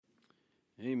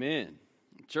Amen.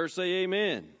 Church, say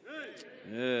amen.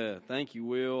 Yeah, thank you,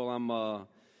 Will.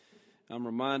 I'm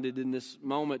reminded in this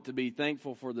moment to be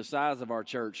thankful for the size of our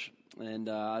church, and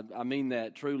I mean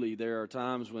that truly. There are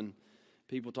times when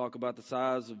people talk about the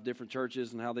size of different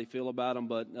churches and how they feel about them,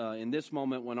 but in this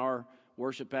moment when our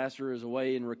worship pastor is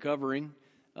away and recovering,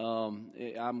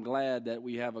 I'm glad that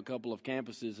we have a couple of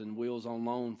campuses and Will's on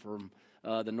loan from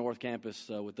the North Campus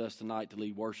with us tonight to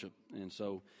lead worship, and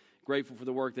so grateful for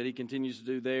the work that he continues to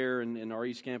do there and our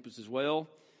East Campus as well.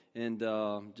 And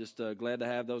just glad to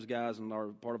have those guys and are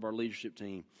part of our leadership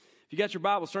team. If you got your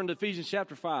Bibles, turn to Ephesians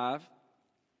chapter 5.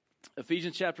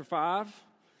 Ephesians chapter 5.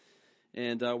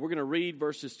 And we're going to read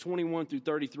verses 21 through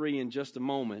 33 in just a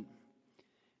moment.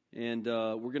 And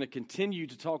we're going to continue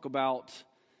to talk about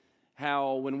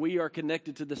how when we are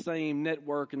connected to the same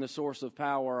network and the source of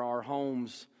power, our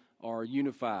homes are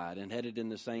unified and headed in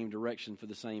the same direction for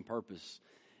the same purpose.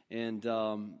 And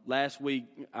last week,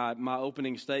 my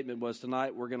opening statement was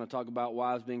tonight we're going to talk about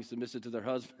wives being submissive to their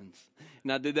husbands.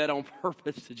 And I did that on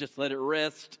purpose to just let it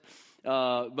rest.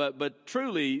 But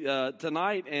truly,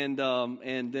 tonight and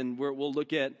then we'll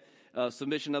look at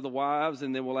submission of the wives,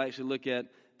 and then we'll actually look at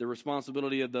the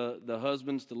responsibility of the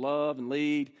husbands to love and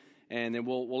lead. And then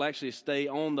we'll actually stay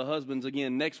on the husbands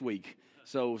again next week.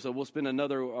 So we'll spend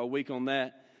another week on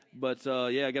that. But,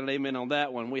 yeah, I got an amen on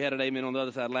that one. We had an amen on the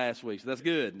other side last week, so that's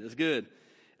good. That's good.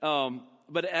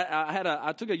 But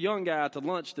I took a young guy to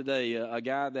lunch today, a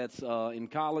guy that's in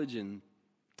college and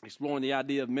exploring the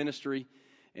idea of ministry.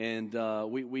 And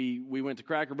we went to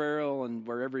Cracker Barrel, and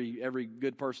where every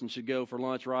good person should go for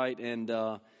lunch, right? And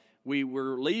we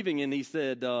were leaving, and he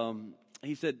said,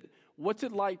 what's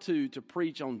it like to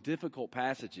preach on difficult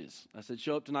passages? I said,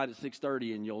 show up tonight at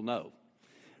 6:30 and you'll know.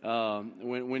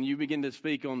 When you begin to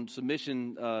speak on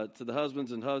submission to the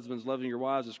husbands and husbands loving your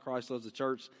wives as Christ loves the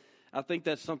church, I think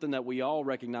that's something that we all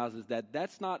recognize is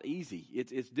that's not easy.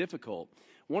 It's difficult.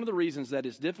 One of the reasons that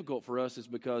it's difficult for us is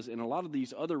because in a lot of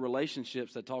these other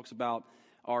relationships that talks about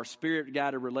our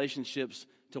spirit-guided relationships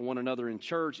to one another in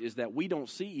church is that we don't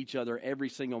see each other every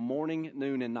single morning,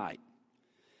 noon, and night.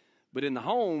 But in the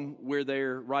home, we're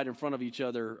there right in front of each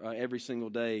other every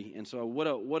single day. And so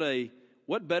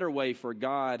what better way for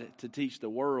God to teach the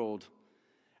world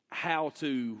how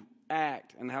to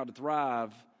act and how to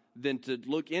thrive than to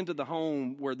look into the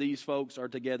home where these folks are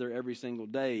together every single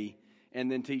day and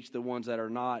then teach the ones that are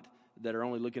not, that are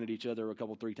only looking at each other a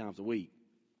couple, 3 times a week.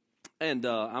 And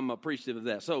I'm appreciative of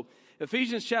that. So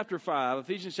Ephesians chapter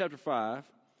 5.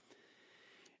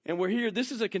 And we're here,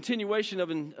 this is a continuation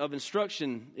of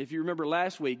instruction. If you remember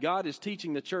last week, God is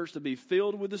teaching the church to be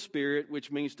filled with the Spirit,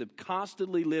 which means to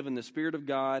constantly live in the Spirit of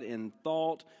God in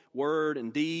thought, word,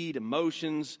 and deed,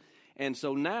 emotions. And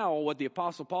so now what the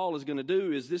Apostle Paul is going to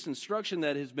do is this instruction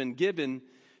that has been given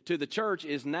to the church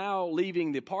is now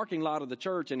leaving the parking lot of the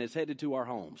church and is headed to our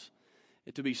homes.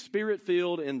 To be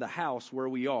Spirit-filled in the house where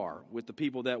we are, with the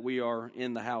people that we are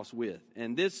in the house with.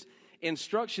 And this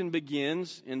instruction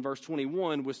begins in verse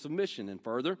 21 with submission, and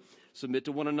further, submit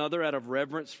to one another out of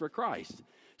reverence for Christ.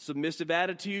 Submissive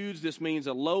attitudes, this means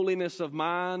a lowliness of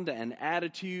mind, an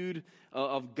attitude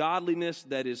of godliness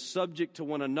that is subject to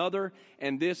one another.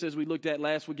 And this, as we looked at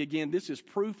last week again, this is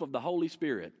proof of the Holy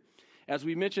Spirit. As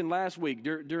we mentioned last week,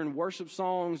 during worship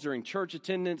songs, during church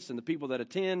attendance, and the people that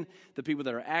attend, the people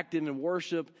that are active in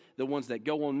worship, the ones that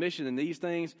go on mission and these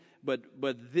things, but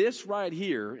this right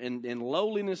here, in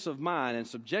lowliness of mind and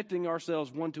subjecting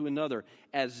ourselves one to another,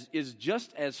 is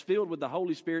just as filled with the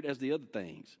Holy Spirit as the other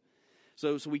things.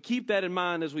 So we keep that in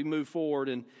mind as we move forward,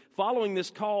 and following this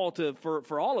call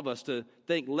for all of us to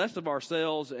think less of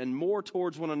ourselves and more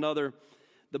towards one another.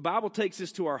 The Bible takes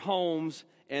us to our homes,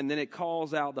 and then it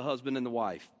calls out the husband and the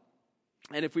wife.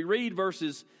 And if we read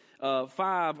verses 5,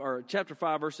 or chapter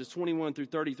 5, verses 21 through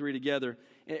 33 together,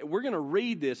 we're going to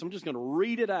read this. I'm just going to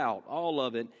read it out, all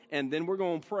of it, and then we're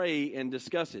going to pray and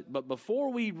discuss it. But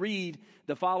before we read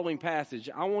the following passage,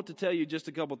 I want to tell you just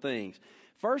a couple things.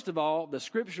 First of all, the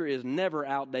Scripture is never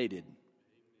outdated.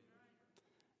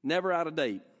 Never out of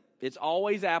date. It's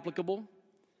always applicable.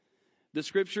 The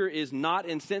Scripture is not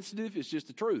insensitive, it's just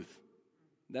the truth.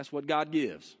 That's what God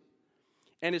gives.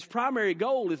 And its primary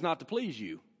goal is not to please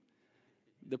you.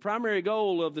 The primary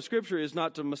goal of the Scripture is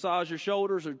not to massage your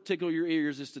shoulders or tickle your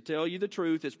ears, it's to tell you the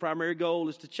truth. Its primary goal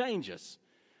is to change us,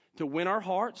 to win our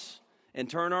hearts and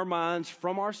turn our minds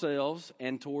from ourselves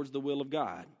and towards the will of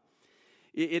God.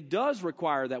 It does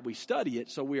require that we study it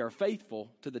so we are faithful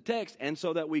to the text and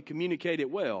so that we communicate it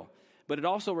well. But it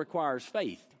also requires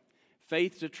faith.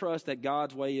 Faith to trust that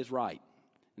God's way is right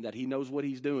and that He knows what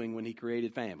He's doing when He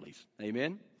created families.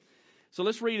 Amen? So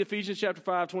let's read Ephesians chapter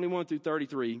 5, 21 through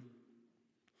 33.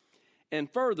 And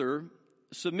further,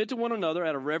 submit to one another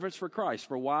out of reverence for Christ.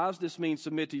 For wives, this means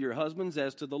submit to your husbands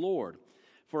as to the Lord.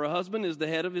 For a husband is the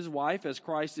head of his wife, as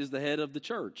Christ is the head of the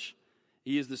church.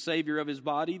 He is the Savior of his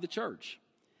body, the church.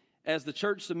 As the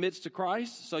church submits to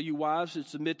Christ, so you wives should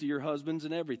submit to your husbands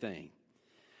in everything.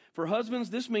 For husbands,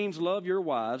 this means love your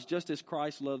wives just as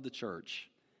Christ loved the church.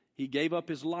 He gave up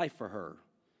his life for her,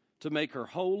 to make her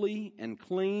holy and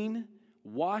clean,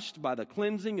 washed by the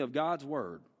cleansing of God's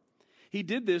word. He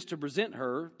did this to present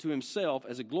her to himself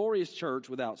as a glorious church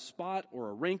without spot or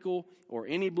a wrinkle or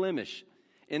any blemish.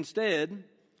 Instead,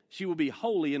 she will be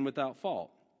holy and without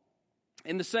fault.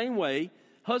 In the same way,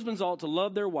 husbands ought to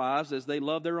love their wives as they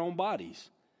love their own bodies.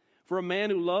 For a man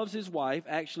who loves his wife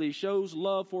actually shows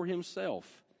love for himself.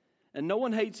 And no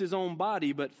one hates his own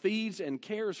body, but feeds and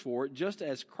cares for it, just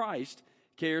as Christ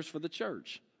cares for the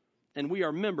church. And we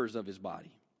are members of his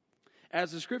body.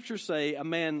 As the scriptures say, a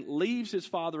man leaves his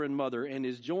father and mother and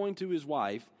is joined to his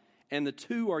wife, and the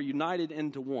two are united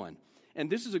into one. And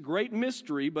this is a great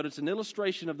mystery, but it's an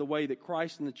illustration of the way that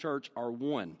Christ and the church are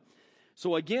one.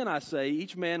 So again, I say,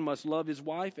 each man must love his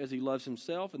wife as he loves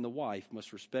himself, and the wife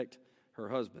must respect her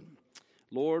husband.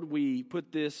 Lord, we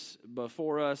put this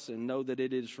before us and know that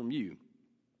it is from you.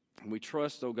 And we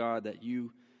trust, oh God, that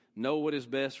you know what is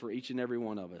best for each and every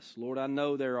one of us. Lord, I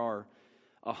know there are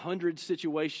 100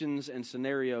 situations and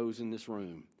scenarios in this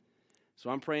room. So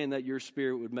I'm praying that your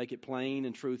Spirit would make it plain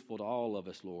and truthful to all of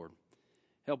us, Lord.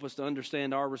 Help us to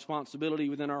understand our responsibility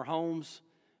within our homes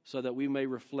so that we may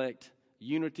reflect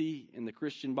unity in the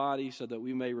Christian body, so that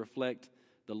we may reflect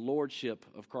the lordship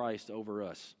of Christ over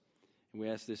us. And we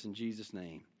ask this in Jesus'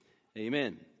 name.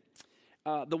 Amen.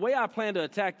 The way I plan to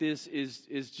attack this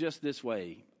is just this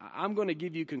way. I'm going to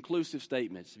give you conclusive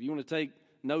statements. If you want to take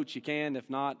notes, you can. If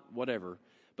not, whatever.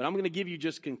 But I'm going to give you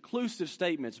just conclusive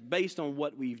statements based on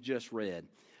what we've just read.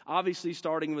 Obviously,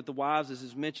 starting with the wives, as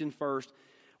is mentioned first.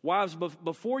 Wives,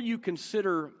 before you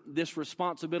consider this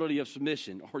responsibility of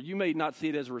submission, or you may not see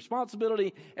it as a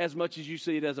responsibility as much as you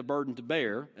see it as a burden to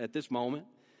bear at this moment,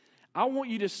 I want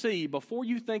you to see, before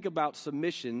you think about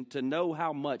submission, to know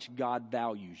how much God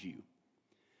values you.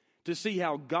 To see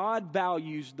how God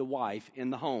values the wife in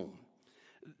the home.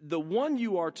 The one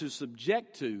you are to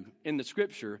subject to in the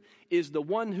Scripture is the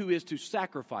one who is to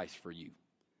sacrifice for you.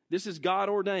 This is God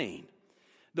ordained.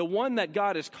 The one that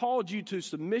God has called you to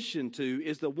submission to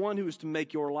is the one who is to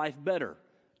make your life better,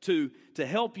 to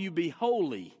help you be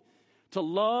holy, to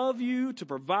love you, to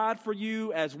provide for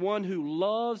you as one who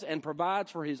loves and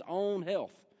provides for his own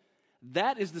health.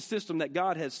 That is the system that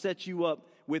God has set you up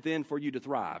within for you to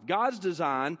thrive. God's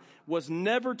design was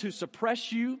never to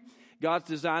suppress you. God's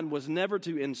design was never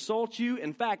to insult you.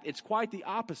 In fact, it's quite the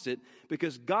opposite,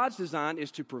 because God's design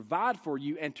is to provide for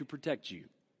you and to protect you.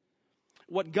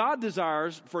 What God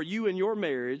desires for you in your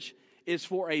marriage is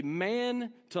for a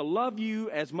man to love you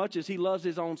as much as he loves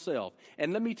his own self.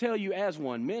 And let me tell you, as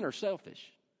one, men are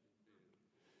selfish.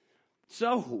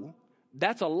 So,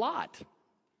 that's a lot.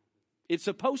 It's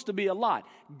supposed to be a lot.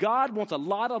 God wants a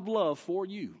lot of love for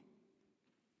you.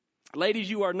 Ladies,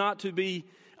 you are not to be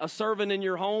a servant in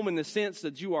your home in the sense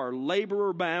that you are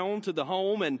laborer bound to the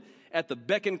home and at the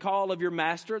beck and call of your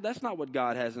master. That's not what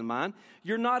God has in mind.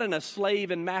 You're not in a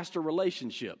slave and master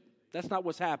relationship. That's not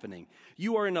what's happening.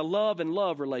 You are in a love and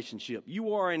love relationship.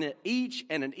 You are in an each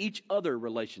and an each other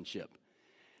relationship.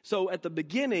 So at the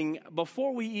beginning,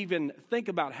 before we even think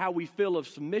about how we feel of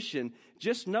submission,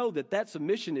 just know that that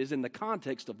submission is in the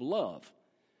context of love.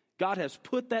 God has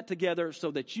put that together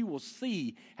so that you will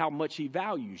see how much he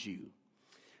values you.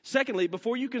 Secondly,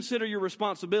 before you consider your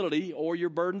responsibility or your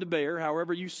burden to bear,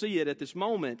 however you see it at this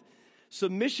moment,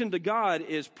 submission to God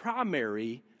is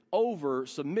primary over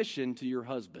submission to your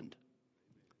husband.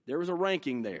 There is a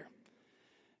ranking there.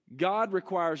 God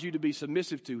requires you to be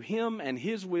submissive to him and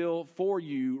his will for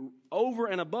you over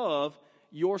and above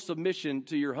your submission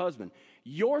to your husband.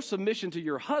 Your submission to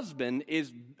your husband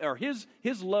is, or his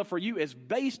love for you is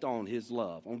based on his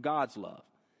love, on God's love.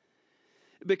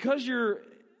 Because your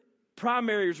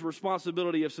primary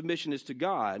responsibility of submission is to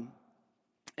God,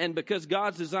 and because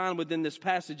God's design within this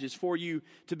passage is for you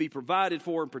to be provided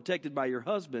for and protected by your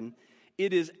husband,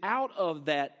 it is out of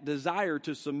that desire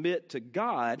to submit to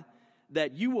God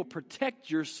that you will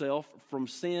protect yourself from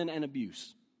sin and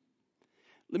abuse.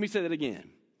 Let me say that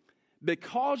again.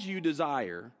 Because you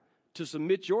desire to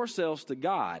submit yourselves to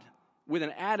God with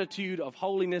an attitude of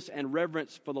holiness and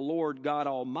reverence for the Lord God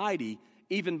Almighty,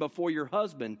 even before your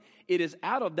husband, it is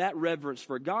out of that reverence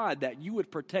for God that you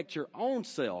would protect your own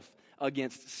self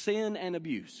against sin and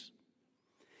abuse.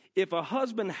 If a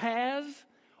husband has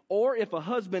or if a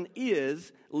husband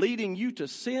is leading you to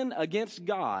sin against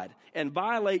God and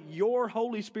violate your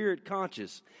Holy Spirit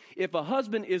conscience, if a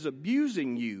husband is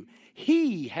abusing you,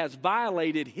 he has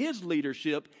violated his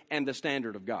leadership and the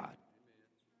standard of God.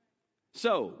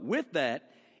 So, with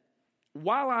that,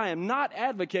 while I am not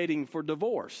advocating for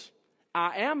divorce,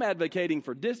 I am advocating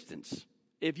for distance.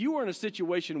 If you are in a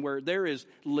situation where there is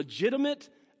legitimate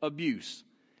abuse,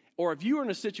 or if you are in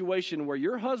a situation where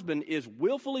your husband is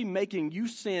willfully making you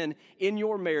sin in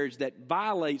your marriage that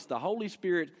violates the Holy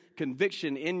Spirit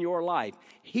conviction in your life,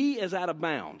 he is out of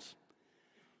bounds.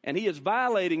 And he is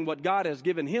violating what God has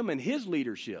given him in his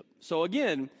leadership. So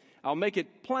again, I'll make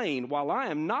it plain, while I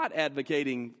am not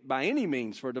advocating by any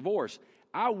means for divorce,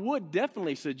 I would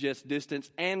definitely suggest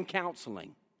distance and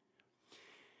counseling.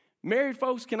 Married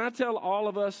folks, can I tell all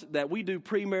of us that we do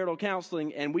premarital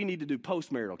counseling and we need to do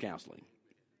postmarital counseling?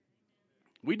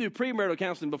 We do premarital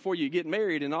counseling before you get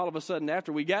married, and all of a sudden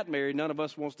after we got married, none of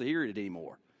us wants to hear it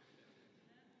anymore.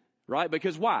 Right?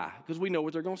 Because why? Because we know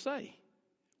what they're going to say.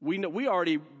 We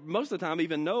already, most of the time,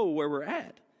 even know where we're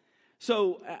at.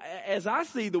 So, as I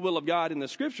see the will of God in the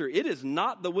Scripture, it is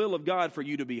not the will of God for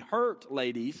you to be hurt,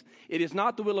 ladies. It is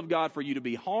not the will of God for you to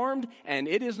be harmed, and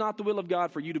it is not the will of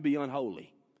God for you to be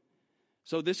unholy.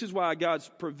 So this is why God's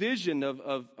provision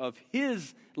of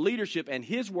His leadership and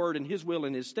His word and His will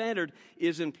and His standard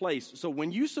is in place. So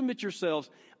when you submit yourselves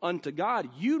unto God,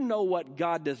 you know what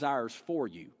God desires for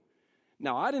you.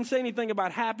 Now, I didn't say anything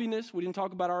about happiness. We didn't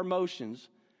talk about our emotions.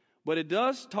 But it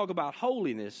does talk about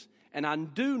holiness. And I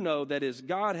do know that as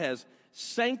God has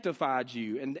sanctified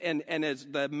you, and as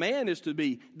the man is to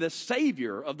be the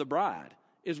savior of the bride,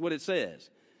 is what it says.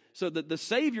 So that the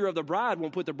savior of the bride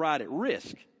won't put the bride at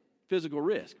risk. Physical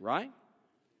risk, right?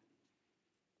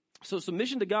 So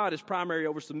submission to God is primary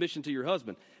over submission to your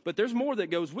husband. But there's more that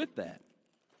goes with that.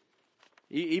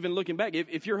 Even looking back,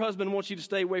 if your husband wants you to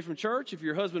stay away from church, if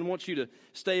your husband wants you to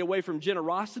stay away from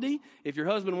generosity, if your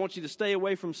husband wants you to stay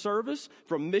away from service,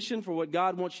 from mission for what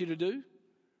God wants you to do,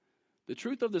 the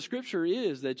truth of the Scripture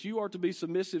is that you are to be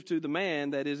submissive to the man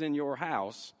that is in your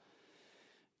house,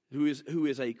 who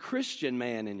is a Christian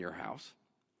man in your house.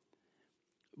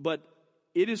 But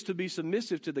it is to be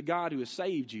submissive to the God who has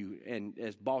saved you and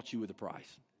has bought you with a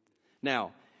price.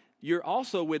 Now, you're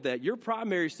also with that, your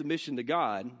primary submission to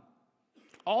God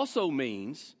also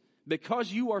means,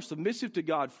 because you are submissive to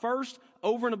God first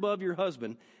over and above your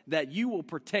husband, that you will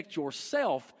protect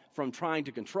yourself from trying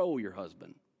to control your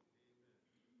husband.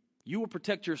 You will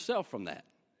protect yourself from that.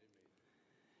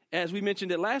 As we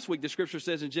mentioned it last week, the Scripture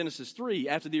says in Genesis 3,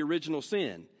 after the original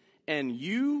sin, and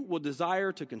you will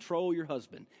desire to control your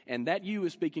husband. And that you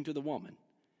is speaking to the woman.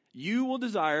 You will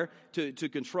desire to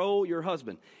control your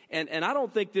husband. And I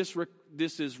don't think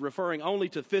this is referring only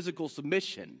to physical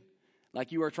submission,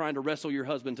 like you are trying to wrestle your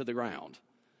husband to the ground.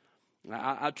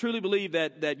 I truly believe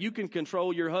that you can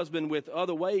control your husband with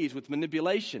other ways, with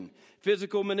manipulation,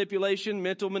 physical manipulation,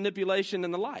 mental manipulation,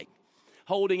 and the like.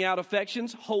 Holding out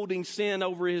affections, holding sin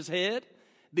over his head.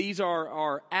 These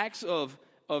are acts of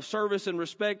service and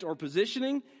respect or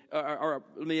positioning, or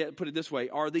let me put it this way,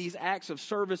 are these acts of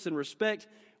service and respect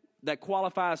that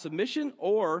qualify as submission,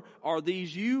 or are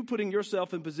these you putting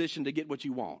yourself in position to get what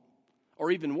you want?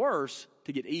 Or even worse,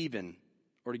 to get even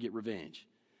or to get revenge.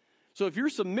 So if your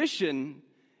submission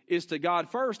is to God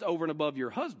first over and above your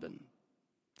husband,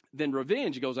 then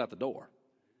revenge goes out the door.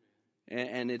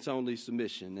 And it's only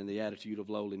submission and the attitude of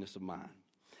lowliness of mind.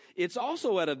 It's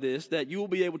also out of this that you will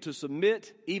be able to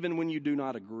submit even when you do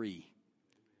not agree.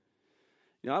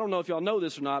 You know, I don't know if y'all know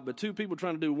this or not, but two people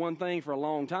trying to do one thing for a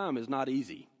long time is not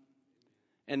easy.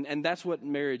 And that's what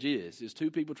marriage is two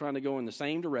people trying to go in the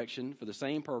same direction for the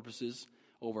same purposes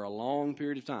over a long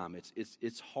period of time.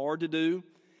 It's hard to do,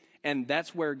 and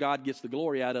that's where God gets the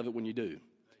glory out of it when you do.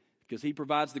 Because He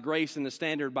provides the grace and the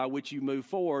standard by which you move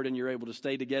forward and you're able to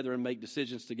stay together and make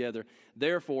decisions together.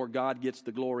 Therefore, God gets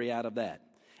the glory out of that.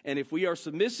 And if we are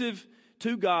submissive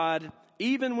to God,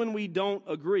 even when we don't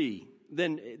agree,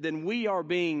 then we are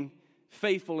being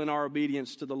faithful in our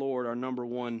obedience to the Lord, our number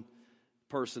one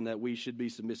person that we should be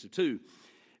submissive to.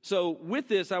 So with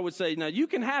this, I would say, now you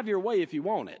can have your way if you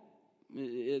want it.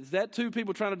 Is that two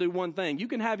people trying to do one thing? You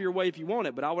can have your way if you want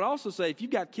it, but I would also say if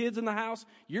you've got kids in the house,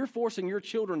 you're forcing your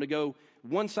children to go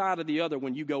one side or the other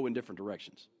when you go in different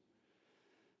directions.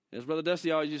 As Brother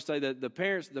Dusty always used to say, that the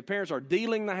parents are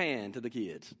dealing the hand to the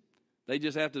kids. They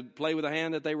just have to play with the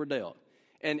hand that they were dealt.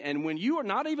 And when you are,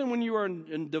 not even when you are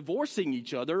in divorcing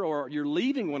each other or you're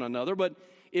leaving one another, but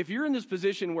if you're in this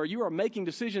position where you are making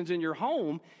decisions in your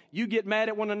home, you get mad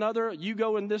at one another, you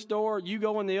go in this door, you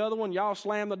go in the other one, y'all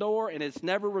slam the door, and it's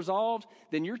never resolved,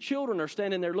 then your children are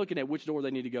standing there looking at which door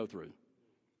they need to go through.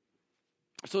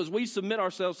 So as we submit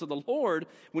ourselves to the Lord,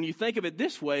 when you think of it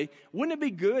this way, wouldn't it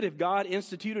be good if God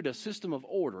instituted a system of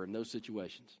order in those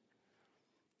situations?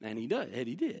 And he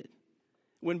did.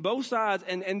 When both sides,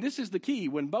 and this is the key,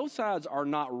 when both sides are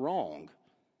not wrong,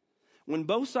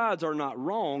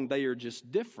 they are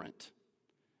just different,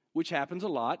 which happens a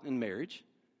lot in marriage,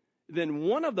 then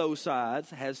one of those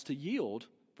sides has to yield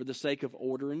for the sake of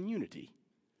order and unity.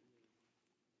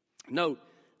 Note,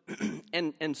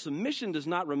 and submission does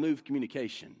not remove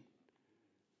communication.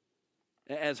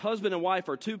 As husband and wife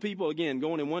are two people, again,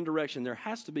 going in one direction, there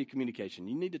has to be communication.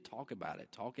 You need to talk about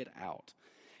it, talk it out.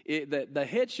 The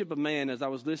headship of man, as I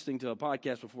was listening to a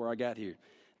podcast before I got here,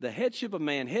 the headship of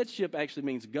man, headship actually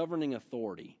means governing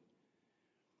authority.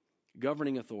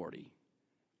 Governing authority.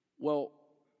 Well,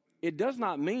 it does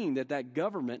not mean that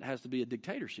government has to be a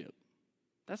dictatorship.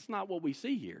 That's not what we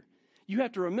see here. You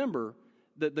have to remember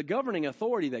that the governing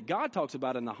authority that God talks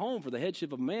about in the home for the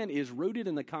headship of man is rooted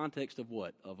in the context of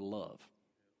what? Of love.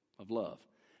 Of love.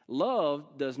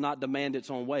 Love does not demand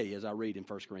its own way, as I read in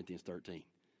 1 Corinthians 13.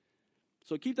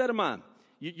 So keep that in mind.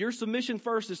 Your submission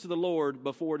first is to the Lord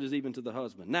before it is even to the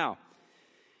husband. Now,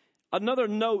 another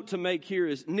note to make here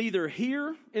is neither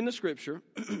here in the Scripture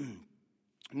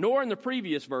nor in the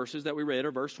previous verses that we read,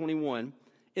 or verse 21,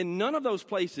 in none of those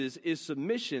places is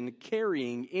submission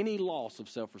carrying any loss of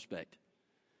self-respect.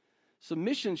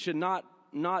 Submission should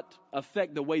not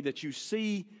affect the way that you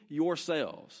see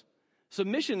yourselves.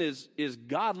 Submission is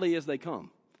godly as they come.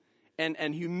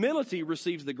 And humility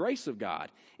receives the grace of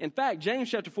God. In fact, James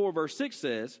chapter 4, verse 6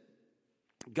 says,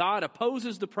 God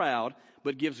opposes the proud,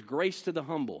 but gives grace to the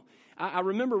humble. I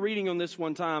remember reading on this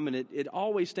one time, and it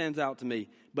always stands out to me.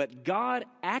 But God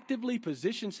actively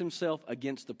positions himself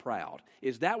against the proud.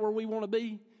 Is that where we want to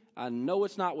be? I know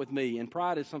it's not with me, and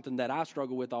pride is something that I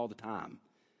struggle with all the time.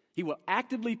 He will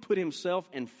actively put himself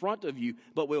in front of you,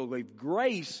 but will give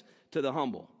grace to the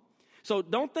humble. So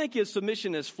don't think his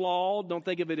submission as flawed. Don't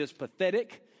think of it as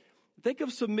pathetic. Think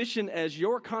of submission as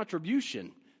your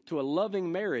contribution to a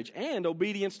loving marriage and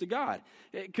obedience to God.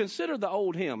 Consider the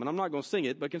old hymn, and I'm not going to sing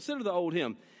it, but consider the old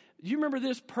hymn. Do you remember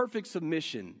this? Perfect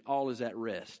submission, all is at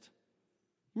rest.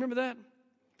 Remember that?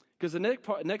 Because the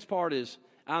next part is,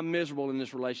 I'm miserable in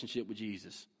this relationship with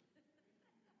Jesus.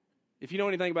 If you know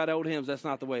anything about old hymns, that's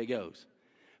not the way it goes.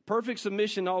 Perfect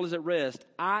submission, all is at rest.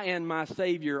 I and my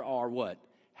Savior are what?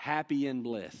 Happy and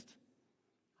blessed.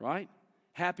 Right?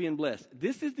 Happy and blessed.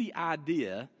 This is the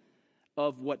idea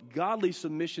of what godly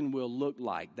submission will look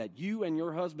like. That you and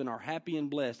your husband are happy and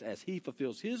blessed as he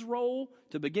fulfills his role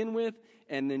to begin with,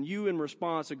 and then you in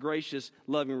response, a gracious,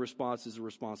 loving response is a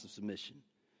response of submission.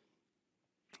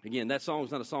 Again, that song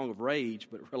is not a song of rage,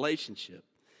 but relationship.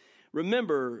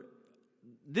 Remember,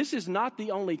 this is not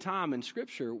the only time in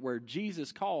Scripture where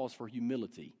Jesus calls for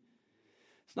humility.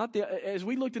 It's not as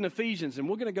we looked in Ephesians, and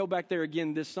we're going to go back there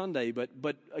again this Sunday, but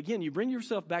again, you bring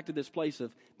yourself back to this place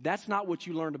of that's not what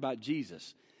you learned about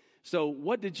Jesus. So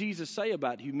what did Jesus say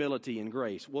about humility and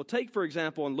grace? Well, take, for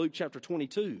example, in Luke chapter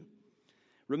 22.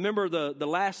 Remember the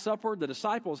Last Supper, the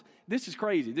disciples, this is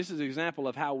crazy. This is an example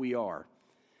of how we are.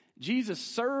 Jesus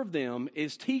served them,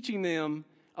 is teaching them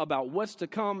about what's to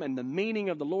come and the meaning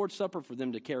of the Lord's Supper for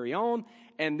them to carry on.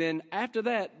 And then after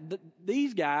that,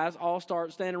 these guys all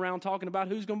start standing around talking about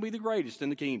who's going to be the greatest in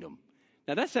the kingdom.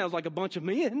 Now, that sounds like a bunch of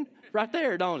men right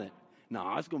there, don't it?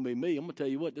 No, it's going to be me. I'm going to tell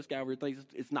you what, this guy over here thinks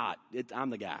it's not. I'm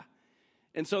the guy.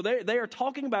 And so they are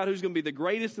talking about who's going to be the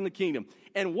greatest in the kingdom.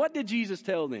 And what did Jesus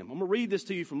tell them? I'm going to read this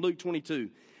to you from Luke 22.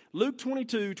 Luke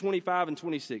 22, 25, and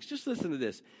 26. Just listen to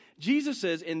this. Jesus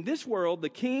says, in this world, the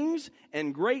kings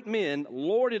and great men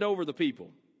lord it over the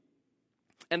people.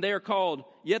 And they are called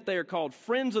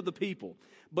friends of the people.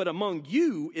 But among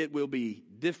you, it will be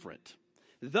different.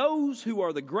 Those who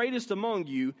are the greatest among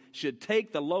you should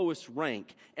take the lowest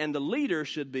rank, and the leader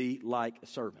should be like a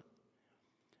servant.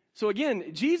 So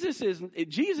again, Jesus is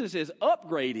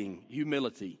upgrading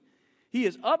humility. He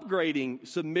is upgrading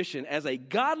submission as a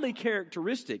godly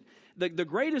characteristic. The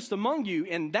greatest among you,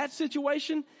 in that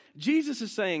situation, Jesus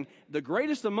is saying, the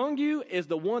greatest among you is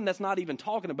the one that's not even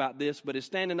talking about this, but is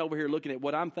standing over here looking at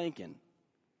what I'm thinking.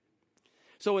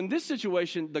 So in this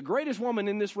situation, the greatest woman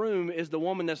in this room is the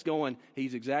woman that's going,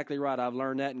 he's exactly right, I've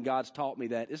learned that, and God's taught me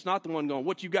that. It's not the one going,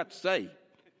 what you got to say?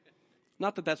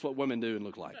 Not that that's what women do and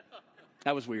look like.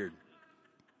 That was weird.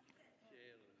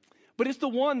 But it's the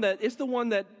one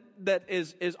that that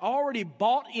is already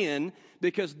bought in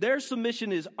because their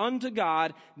submission is unto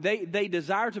God. They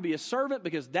desire to be a servant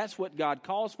because that's what God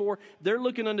calls for. They're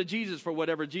looking unto Jesus for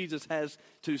whatever Jesus has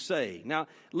to say. Now,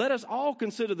 let us all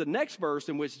consider the next verse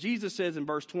in which Jesus says in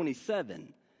verse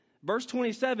 27. Verse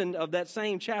 27 of that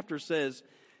same chapter says,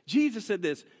 Jesus said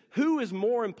this, who is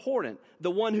more important,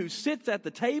 the one who sits at the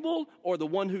table or the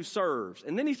one who serves?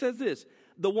 And then he says this,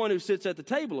 the one who sits at the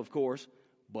table, of course,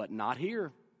 but not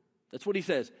here. That's what he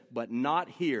says, but not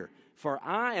here. For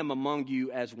I am among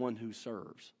you as one who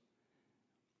serves.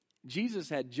 Jesus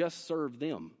had just served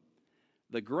them.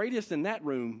 The greatest in that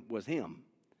room was him.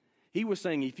 He was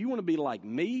saying, if you want to be like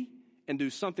me and do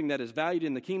something that is valued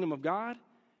in the kingdom of God,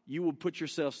 you will put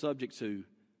yourself subject to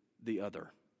the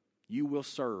other. You will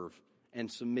serve and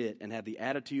submit and have the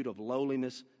attitude of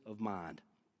lowliness of mind.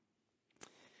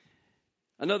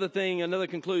 Another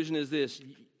conclusion is this.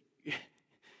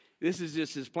 This is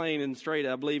just as plain and straight,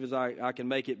 I believe, as I can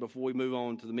make it before we move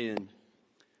on to the men.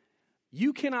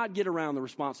 You cannot get around the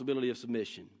responsibility of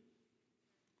submission.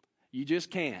 You just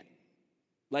can't.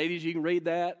 Ladies, you can read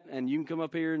that, and you can come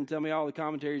up here and tell me all the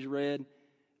commentaries you read.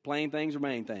 Plain things or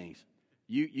main things.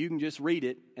 You can just read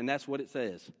it, and that's what it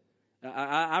says.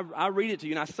 I read it to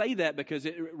you, and I say that because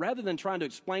rather than trying to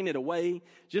explain it away,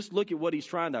 just look at what he's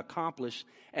trying to accomplish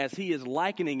as he is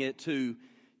likening it to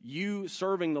you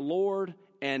serving the Lord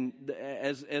and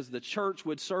as the church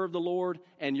would serve the Lord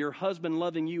and your husband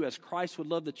loving you as Christ would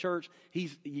love the church.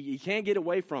 You can't get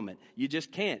away from it. You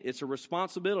just can't. It's a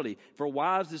responsibility. For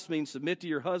wives, this means submit to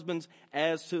your husbands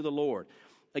as to the Lord.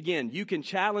 Again, you can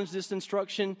challenge this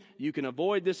instruction, you can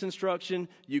avoid this instruction,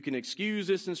 you can excuse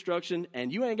this instruction, and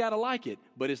you ain't got to like it,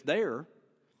 but it's there.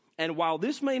 And while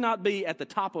this may not be at the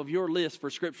top of your list for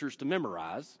scriptures to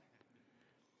memorize,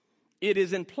 it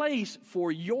is in place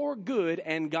for your good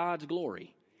and God's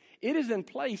glory. It is in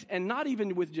place, and not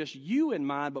even with just you in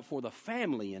mind, but for the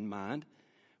family in mind,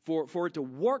 for it to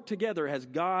work together as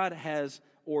God has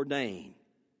ordained.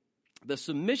 The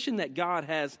submission that God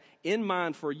has in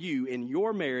mind for you in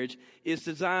your marriage is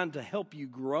designed to help you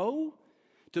grow,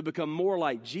 to become more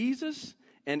like Jesus,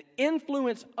 and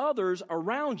influence others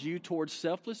around you towards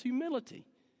selfless humility.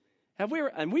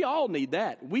 And we all need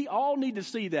that. We all need to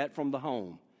see that from the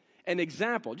home. An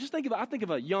example. I think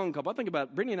of a young couple. I think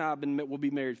about Brittany and I will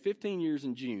be married 15 years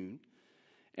in June.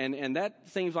 And that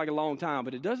seems like a long time,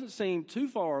 but it doesn't seem too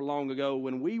far long ago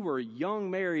when we were young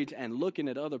married and looking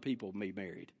at other people be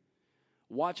married.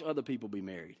 Watch other people be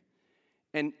married.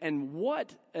 And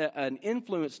what an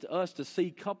influence to us to see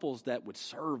couples that would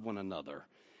serve one another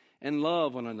and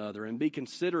love one another and be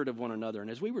considerate of one another.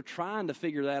 And as we were trying to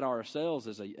figure that ourselves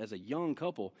as a young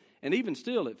couple, and even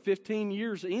still at 15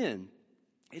 years in,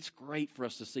 it's great for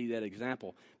us to see that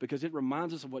example because it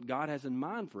reminds us of what God has in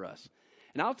mind for us.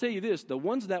 And I'll tell you this, the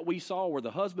ones that we saw where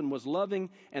the husband was loving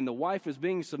and the wife was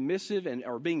being submissive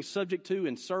or being subject to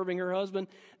and serving her husband,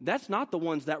 that's not the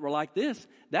ones that were like this.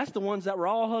 That's the ones that were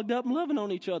all hugged up and loving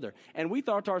on each other. And we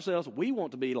thought to ourselves, we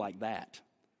want to be like that.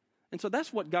 And so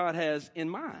that's what God has in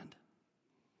mind.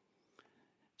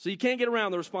 So you can't get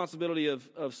around the responsibility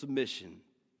of submission.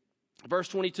 Verse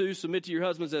 22, submit to your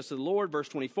husbands as to the Lord. Verse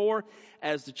 24,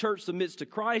 as the church submits to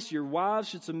Christ, your wives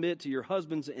should submit to your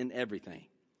husbands in everything.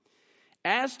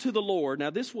 As to the Lord,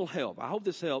 now this will help. I hope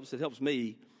this helps. It helps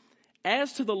me.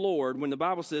 As to the Lord, when the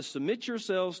Bible says, submit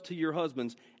yourselves to your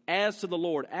husbands as to the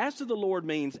Lord. As to the Lord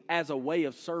means as a way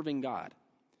of serving God.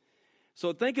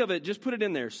 So think of it, just put it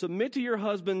in there. Submit to your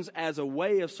husbands as a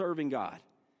way of serving God.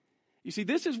 You see,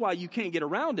 this is why you can't get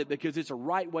around it because it's a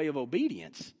right way of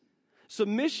obedience.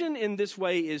 Submission in this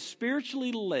way is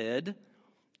spiritually led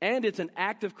and it's an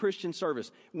act of Christian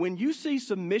service. When you see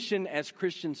submission as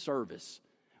Christian service,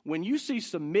 when you see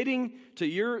submitting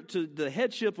to the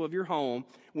headship of your home,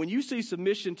 when you see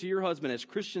submission to your husband as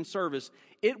Christian service,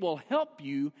 it will help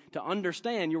you to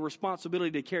understand your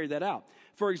responsibility to carry that out.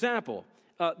 For example,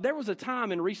 there was a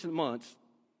time in recent months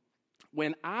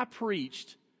when I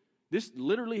preached, this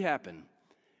literally happened.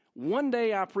 One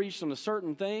day I preached on a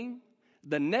certain thing.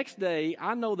 The next day,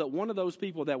 I know that one of those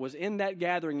people that was in that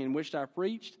gathering in which I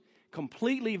preached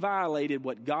completely violated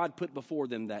what God put before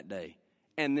them that day,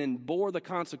 and then bore the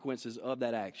consequences of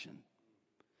that action.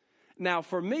 Now,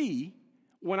 for me,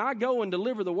 when I go and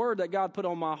deliver the word that God put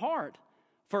on my heart,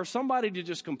 for somebody to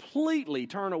just completely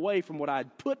turn away from what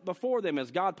I'd put before them as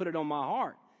God put it on my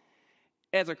heart,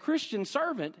 as a Christian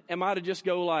servant, am I to just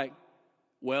go like,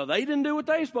 well, they didn't do what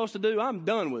they supposed to do, I'm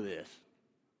done with this.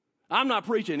 I'm not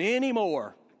preaching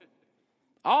anymore.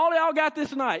 All y'all got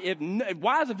this tonight. If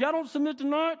wives, if y'all don't submit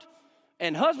tonight,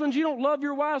 and husbands, you don't love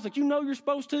your wives like you know you're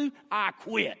supposed to, I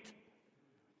quit.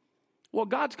 Well,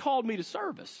 God's called me to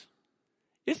service.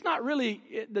 It's not really,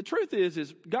 the truth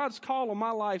is God's call on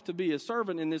my life to be a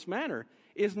servant in this manner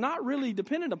is not really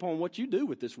dependent upon what you do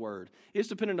with this word. It's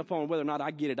dependent upon whether or not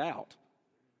I get it out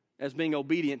as being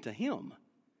obedient to Him.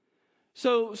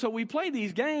 So we play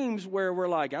these games where we're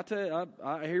like, I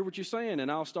hear what you're saying,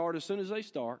 and I'll start as soon as they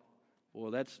start.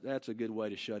 Well, that's a good way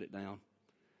to shut it down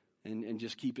and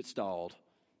just keep it stalled.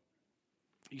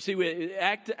 You see,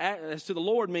 act as to the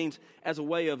Lord means as a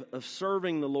way of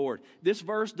serving the Lord. This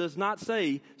verse does not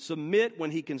say submit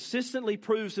when He consistently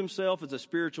proves Himself as a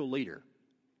spiritual leader.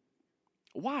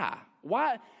 Why?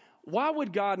 Why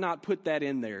would God not put that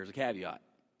in there as a caveat?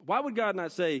 Why would God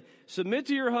not say, submit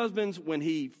to your husbands when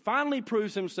He finally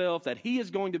proves Himself that He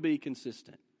is going to be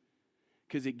consistent?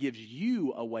 Because it gives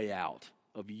you a way out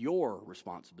of your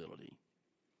responsibility.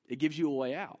 It gives you a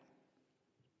way out.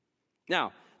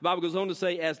 Now, the Bible goes on to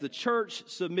say, as the church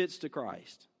submits to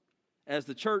Christ. As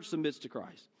the church submits to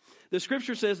Christ. The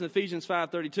Scripture says in Ephesians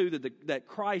 5:32 that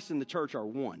Christ and the church are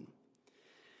one.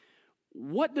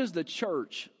 What does the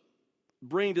church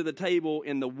bring to the table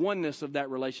in the oneness of that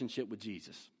relationship with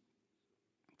Jesus?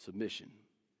 Submission.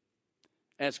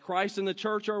 As Christ and the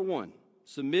church are one,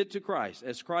 submit to Christ.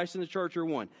 As Christ and the church are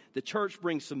one, the church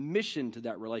brings submission to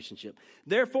that relationship.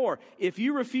 Therefore, if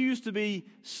you refuse to be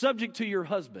subject to your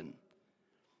husband,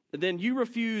 then you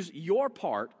refuse your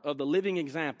part of the living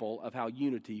example of how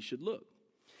unity should look.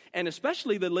 And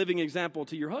especially the living example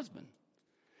to your husband.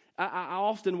 I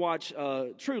often watch,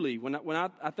 truly, when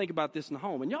I think about this in the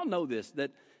home, and y'all know this,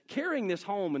 that carrying this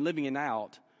home and living it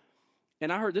out,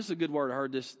 and I heard, this is a good word I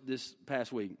heard this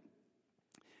past week,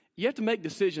 you have to make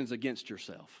decisions against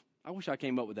yourself. I wish I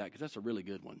came up with that because that's a really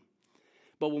good one.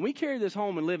 But when we carry this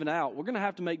home and live it out, we're going to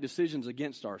have to make decisions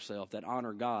against ourselves that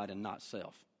honor God and not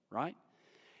self, right?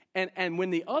 And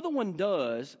when the other one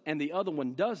does and the other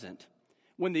one doesn't,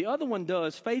 when the other one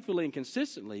does faithfully and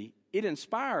consistently, it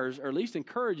inspires or at least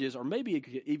encourages or maybe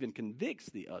it even convicts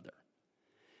the other.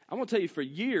 I'm going to tell you, for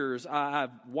years,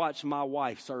 I've watched my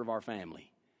wife serve our family.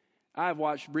 I've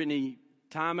watched Brittany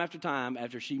time after time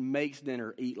after she makes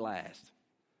dinner eat last.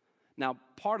 Now,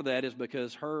 part of that is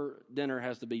because her dinner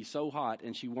has to be so hot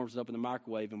and she warms it up in the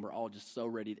microwave and we're all just so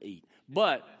ready to eat.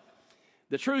 But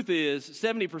the truth is,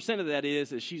 70% of that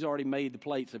is she's already made the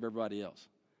plates of everybody else.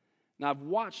 Now, I've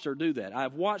watched her do that.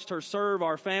 I've watched her serve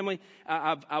our family.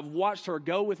 I've watched her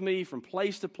go with me from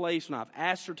place to place when I've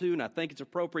asked her to, and I think it's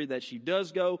appropriate that she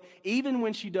does go, even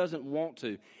when she doesn't want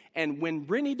to. And when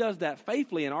Brittany does that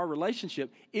faithfully in our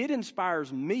relationship, it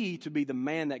inspires me to be the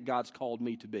man that God's called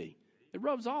me to be. It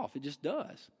rubs off. It just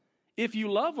does. If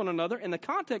you love one another, in the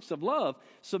context of love,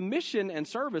 submission and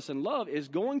service and love is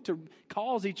going to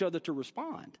cause each other to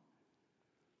respond.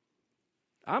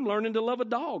 I'm learning to love a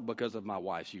dog because of my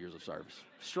wife's years of service.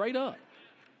 Straight up.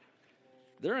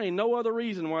 There ain't no other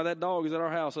reason why that dog is at our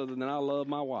house other than I love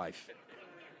my wife.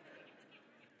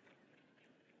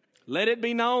 Let it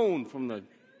be known from the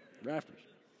rafters.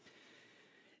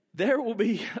 There will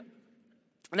be,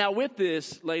 now with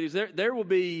this, ladies, there will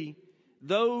be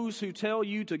those who tell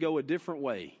you to go a different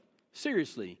way.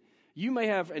 Seriously. You may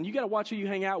have, and you got to watch who you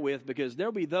hang out with, because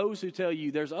there'll be those who tell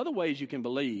you there's other ways you can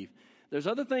believe. There's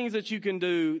other things that you can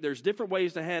do. There's different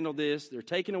ways to handle this. They're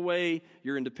taking away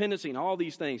your independence and all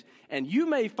these things. And you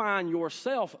may find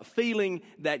yourself feeling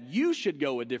that you should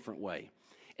go a different way.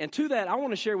 And to that, I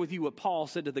want to share with you what Paul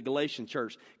said to the Galatian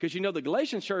church. Because you know, the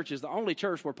Galatian church is the only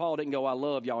church where Paul didn't go, I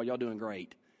love y'all. Y'all doing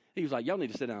great. He was like, y'all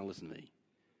need to sit down and listen to me.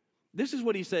 This is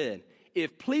what he said.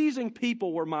 If pleasing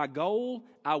people were my goal,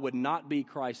 I would not be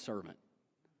Christ's servant.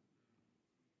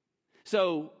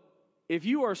 So, if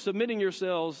you are submitting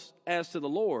yourselves as to the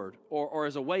Lord or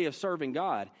as a way of serving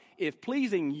God, if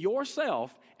pleasing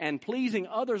yourself and pleasing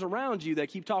others around you that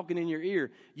keep talking in your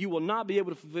ear, you will not be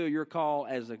able to fulfill your call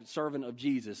as a servant of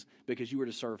Jesus, because you are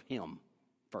to serve Him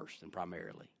first and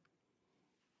primarily.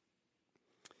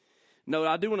 No,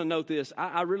 I do want to note this.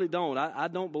 I really don't. I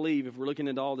don't believe, if we're looking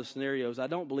into all the scenarios, I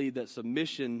don't believe that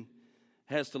submission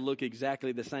has to look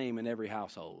exactly the same in every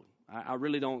household. I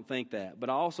really don't think that. But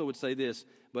I also would say this,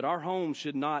 but our home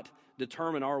should not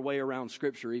determine our way around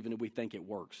Scripture, even if we think it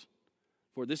works.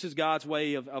 For this is God's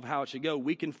way of how it should go.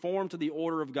 We conform to the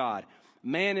order of God.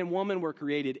 Man and woman were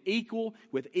created equal,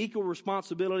 with equal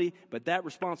responsibility, but that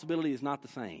responsibility is not the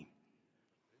same.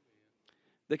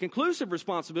 The conclusive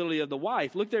responsibility of the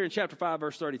wife, look there in chapter 5,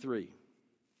 verse 33.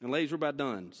 And ladies, we're about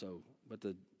done, but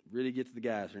to really get to the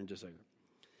guys here in just a second.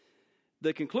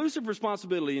 The conclusive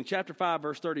responsibility in chapter 5,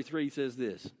 verse 33 says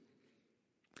this.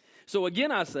 So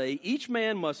again I say, each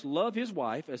man must love his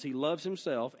wife as he loves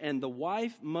himself, and the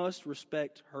wife must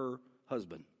respect her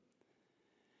husband.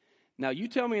 Now, you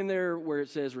tell me in there where it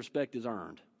says respect is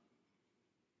earned.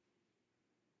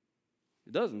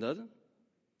 It doesn't, does it?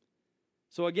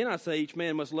 So again, I say each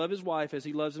man must love his wife as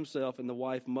he loves himself, and the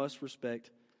wife must respect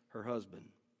her husband.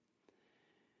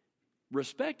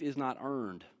 Respect is not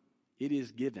earned. It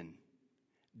is given.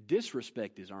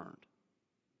 Disrespect is earned.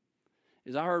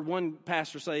 As I heard one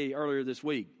pastor say earlier this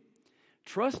week,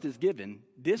 trust is given,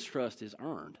 distrust is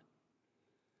earned.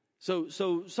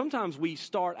 So sometimes we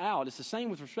start out, it's the same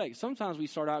with respect. Sometimes we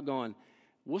start out going,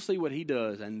 we'll see what he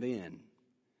does, and then.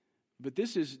 But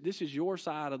this is your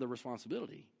side of the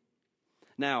responsibility.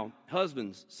 Now,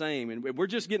 husbands, same, and we're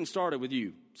just getting started with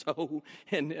you. So,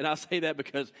 and I say that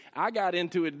because I got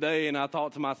into it today, and I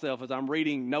thought to myself as I'm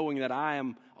reading, knowing that I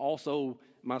am also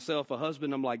myself a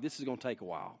husband, I'm like, this is going to take a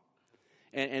while.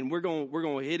 And we're going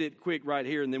to hit it quick right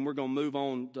here, and then we're going to move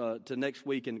on to next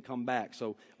week and come back.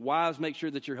 So wives, make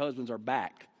sure that your husbands are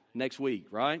back next week,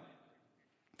 right?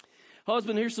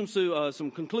 Husband, here's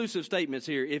some conclusive statements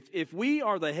here. If we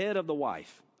are the head of the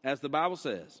wife, as the Bible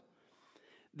says,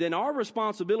 then our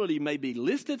responsibility may be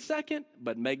listed second,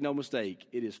 but make no mistake,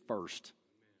 it is first.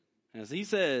 As he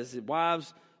says,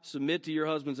 wives, submit to your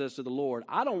husbands as to the Lord.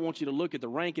 I don't want you to look at the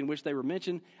rank in which they were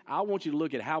mentioned. I want you to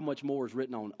look at how much more is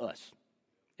written on us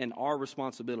and our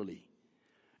responsibility.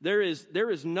 There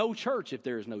is no church if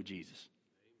there is no Jesus.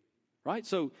 Right?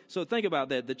 So think about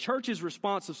that. The church's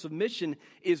response of submission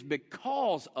is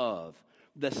because of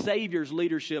the Savior's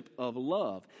leadership of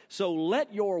love. So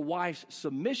let your wife's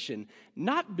submission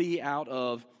not be out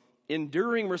of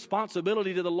enduring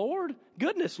responsibility to the Lord.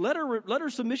 Goodness, let her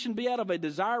submission be out of a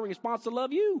desiring response to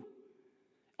love you.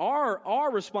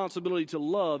 Our responsibility to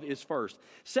love is first.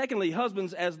 Secondly,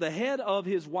 husbands, as the head of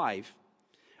his wife,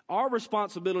 our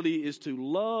responsibility is to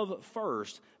love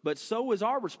first, but so is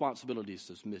our responsibility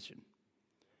to submission.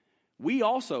 We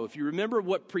also, if you remember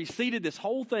what preceded this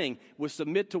whole thing, was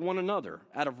submit to one another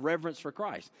out of reverence for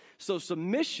Christ. So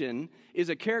submission is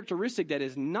a characteristic that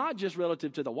is not just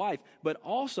relative to the wife, but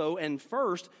also and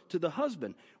first to the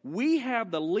husband. We have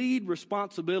the lead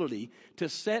responsibility to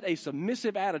set a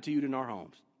submissive attitude in our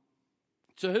homes.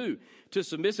 To who? To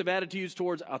submissive attitudes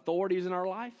towards authorities in our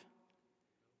life.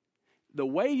 The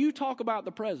way you talk about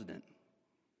the president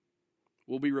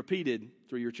will be repeated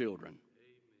through your children.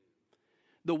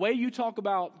 The way you talk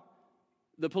about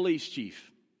the police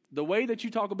chief, the way that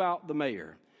you talk about the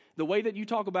mayor, the way that you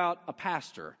talk about a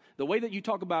pastor, the way that you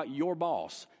talk about your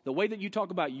boss, the way that you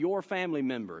talk about your family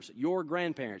members, your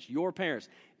grandparents, your parents,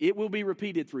 it will be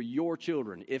repeated through your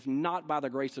children, if not by the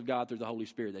grace of God through the Holy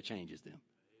Spirit that changes them.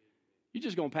 You're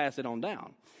just going to pass it on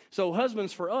down. So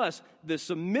husbands, for us, the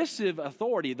submissive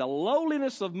authority, the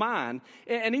lowliness of mind,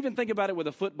 and even think about it with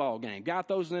a football game. Guy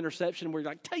throws an interception where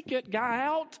you're like, take that guy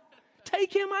out.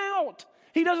 Take him out.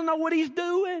 He doesn't know what he's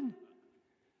doing.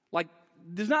 Like,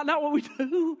 is not what we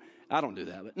do? I don't do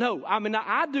that. But no, I mean,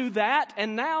 I do that,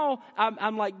 and now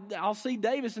I'm like, I'll see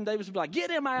Davis, and Davis will be like, get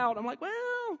him out. I'm like,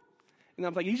 well, and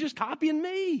I'm like, he's just copying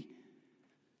me.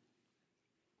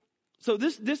 So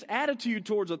this attitude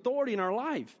towards authority in our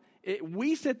life,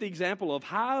 we set the example of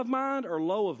high of mind or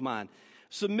low of mind.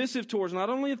 Submissive towards not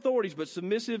only authorities, but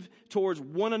submissive towards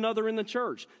one another in the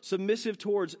church. Submissive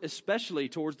towards, especially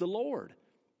towards the Lord.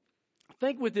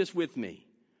 Think with this with me.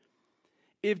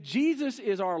 If Jesus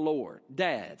is our Lord,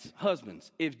 dads, husbands,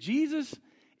 if Jesus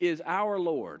is our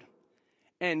Lord,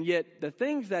 and yet the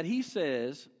things that he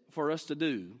says for us to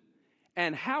do,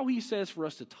 and how he says for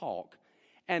us to talk,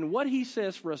 and what he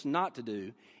says for us not to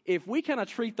do, if we kind of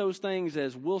treat those things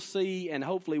as we'll see and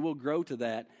hopefully we'll grow to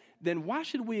that, then why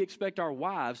should we expect our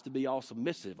wives to be all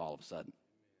submissive all of a sudden?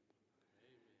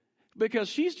 Because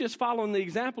she's just following the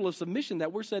example of submission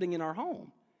that we're setting in our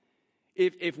home.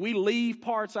 If we leave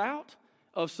parts out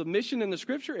of submission in the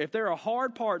Scripture, if there are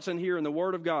hard parts in here in the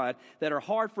Word of God that are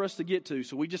hard for us to get to,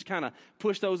 so we just kind of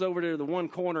push those over to the one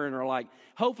corner and are like,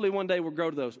 hopefully one day we'll grow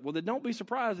to those. Well, then don't be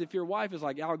surprised if your wife is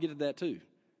like, I'll get to that too.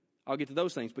 I'll get to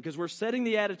those things, because we're setting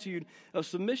the attitude of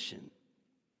submission.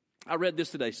 I read this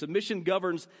today. Submission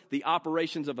governs the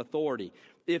operations of authority.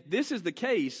 If this is the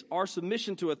case, our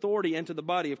submission to authority and to the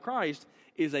body of Christ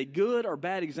is a good or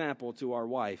bad example to our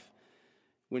wife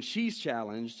when she's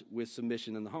challenged with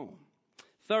submission in the home.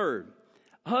 Third,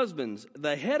 husbands,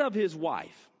 the head of his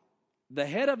wife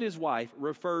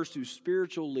refers to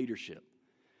spiritual leadership.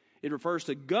 It refers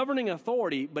to governing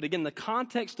authority, but again, the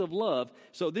context of love.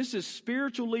 So this is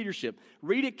spiritual leadership.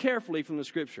 Read it carefully from the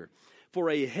Scripture. For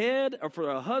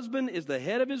a husband is the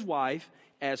head of his wife,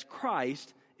 as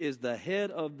Christ is the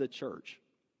head of the church.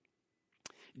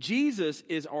 Jesus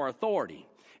is our authority.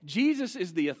 Jesus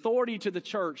is the authority to the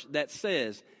church that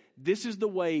says, this is the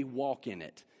way, walk in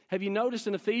it. Have you noticed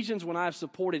in Ephesians when I've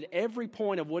supported every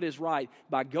point of what is right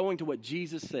by going to what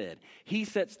Jesus said? He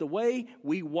sets the way,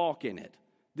 we walk in it.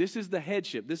 This is the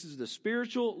headship. This is the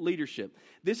spiritual leadership.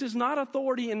 This is not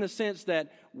authority in the sense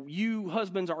that you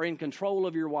husbands are in control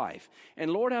of your wife.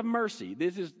 And Lord have mercy,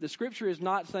 the scripture is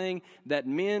not saying that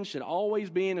men should always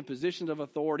be in a position of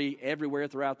authority everywhere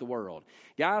throughout the world.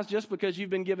 Guys, just because you've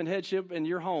been given headship in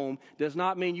your home does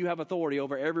not mean you have authority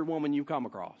over every woman you come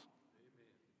across.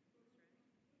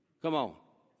 Come on.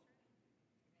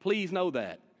 Please know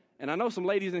that. And I know some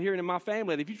ladies in here and in my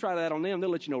family that if you try that on them, they'll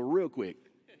let you know real quick.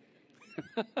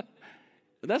 But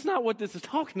that's not what this is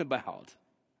talking about.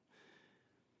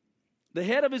 The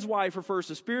head of his wife refers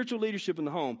to spiritual leadership in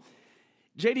the home.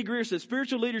 J.D. Greear says,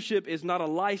 spiritual leadership is not a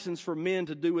license for men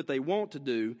to do what they want to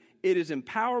do. It is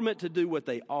empowerment to do what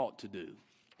they ought to do.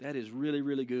 That is really,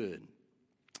 really good.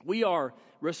 We are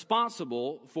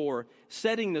responsible for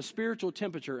setting the spiritual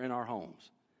temperature in our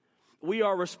homes. We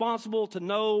are responsible to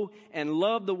know and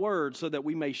love the word so that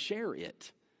we may share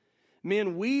it.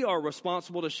 Men, we are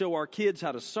responsible to show our kids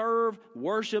how to serve,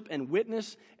 worship, and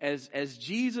witness. As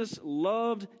Jesus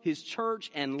loved his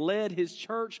church and led his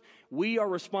church, we are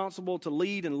responsible to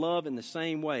lead and love in the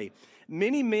same way.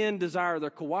 Many men desire the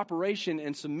cooperation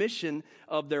and submission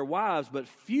of their wives, but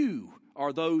few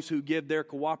are those who give their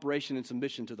cooperation and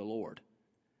submission to the Lord.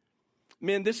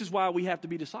 Men, this is why we have to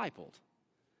be discipled.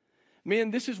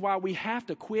 Men, this is why we have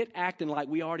to quit acting like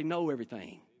we already know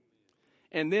everything.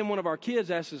 And then one of our kids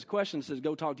asks us a question and says,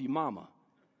 go talk to your mama.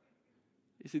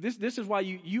 You see, this is why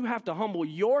you have to humble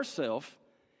yourself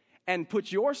and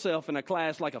put yourself in a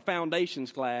class like a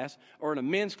foundations class or in a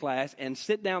men's class and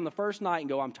sit down the first night and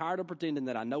go, I'm tired of pretending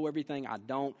that I know everything. I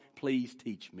don't. Please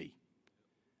teach me.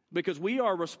 Because we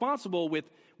are responsible with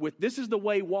this is the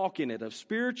way walk in it, of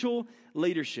spiritual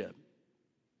leadership.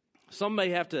 Some may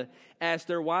have to ask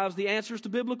their wives the answers to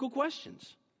biblical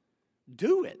questions.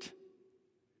 Do it.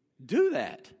 Do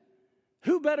that.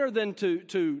 Who better than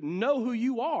to know who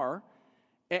you are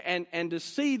and to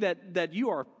see that you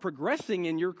are progressing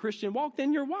in your Christian walk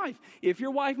than your wife? If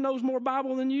your wife knows more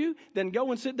Bible than you, then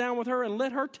go and sit down with her and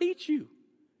let her teach you.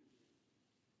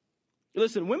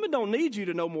 Listen, women don't need you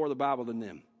to know more of the Bible than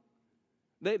them.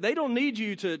 They don't need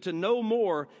you to know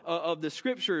more of the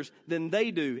scriptures than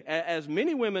they do. As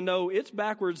many women know, it's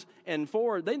backwards and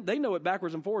forward. They know it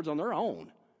backwards and forwards on their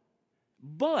own.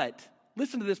 But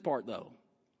listen to this part, though.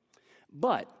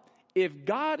 But if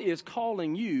God is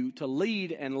calling you to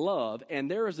lead and love, and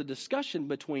there is a discussion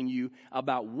between you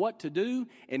about what to do,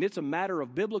 and it's a matter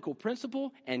of biblical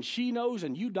principle, and she knows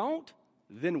and you don't,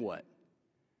 then what?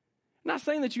 I'm not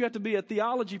saying that you have to be a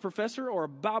theology professor or a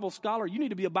Bible scholar. You need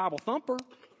to be a Bible thumper.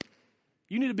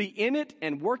 You need to be in it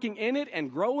and working in it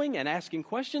and growing and asking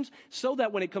questions so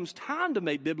that when it comes time to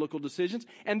make biblical decisions,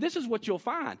 and this is what you'll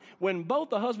find. When both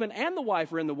the husband and the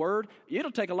wife are in the Word, it'll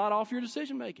take a lot off your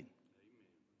decision making.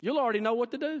 You'll already know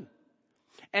what to do.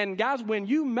 And guys, when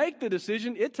you make the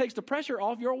decision, it takes the pressure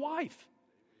off your wife.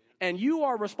 And you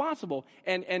are responsible.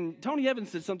 And Tony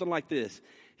Evans said something like this.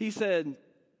 He said,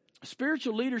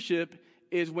 spiritual leadership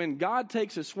is when God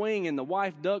takes a swing and the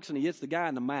wife ducks and he hits the guy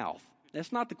in the mouth.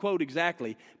 That's not the quote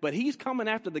exactly, but he's coming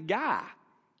after the guy.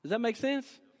 Does that make sense?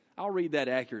 I'll read that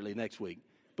accurately next week.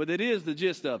 But it is the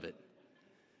gist of it.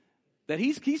 That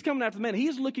he's coming after the man.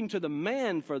 He's looking to the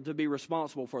man to be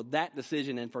responsible for that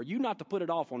decision and for you not to put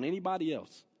it off on anybody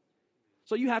else.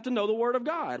 So you have to know the Word of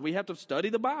God. We have to study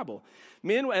the Bible.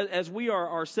 Men, as we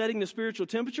are setting the spiritual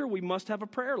temperature, we must have a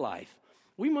prayer life.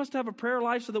 We must have a prayer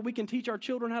life so that we can teach our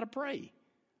children how to pray.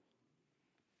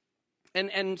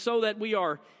 And so that we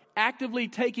are actively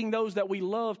taking those that we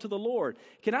love to the Lord.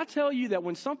 Can I tell you that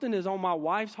when something is on my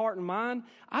wife's heart and mind,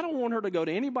 I don't want her to go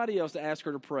to anybody else to ask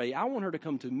her to pray. I want her to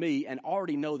come to me and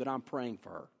already know that I'm praying for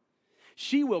her.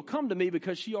 She will come to me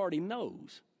because she already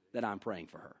knows that I'm praying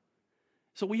for her.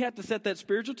 So we have to set that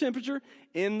spiritual temperature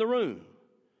in the room.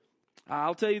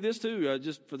 I'll tell you this too,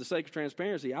 just for the sake of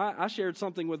transparency. I shared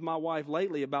something with my wife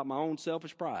lately about my own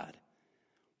selfish pride.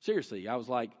 Seriously, I was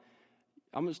like,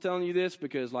 I'm just telling you this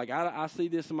because I see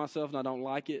this in myself and I don't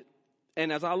like it.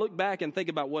 And as I look back and think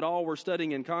about what all we're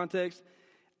studying in context,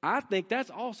 I think that's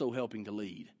also helping to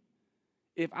lead.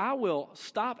 If I will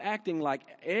stop acting like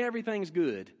everything's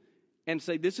good and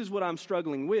say this is what I'm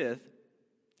struggling with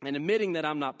and admitting that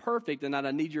I'm not perfect and that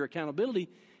I need your accountability,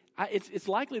 it's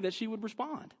likely that she would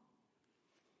respond.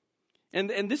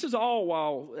 And this is all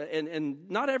while, and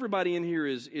not everybody in here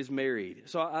is married.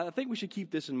 So I think we should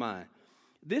keep this in mind.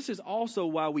 This is also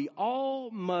why we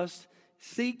all must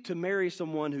seek to marry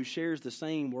someone who shares the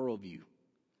same worldview.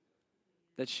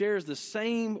 that shares the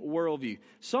same worldview.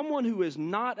 Someone who is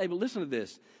not able, listen to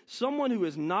this, someone who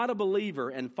is not a believer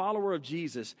and follower of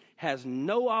Jesus has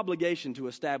no obligation to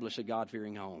establish a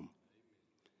God-fearing home.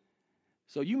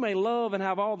 So you may love and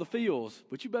have all the feels,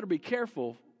 but you better be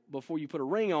careful before you put a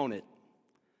ring on it.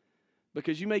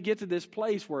 Because you may get to this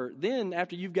place where then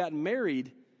after you've gotten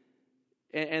married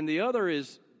and the other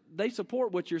is, they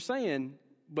support what you're saying,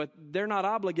 but they're not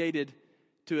obligated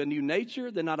to a new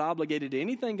nature. They're not obligated to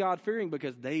anything God-fearing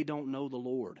because they don't know the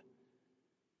Lord.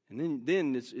 And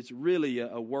then it's really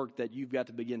a work that you've got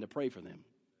to begin to pray for them.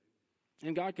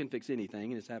 And God can fix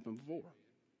anything, and it's happened before.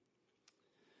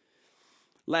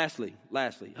 Lastly,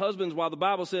 husbands, while the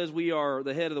Bible says we are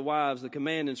the head of the wives, the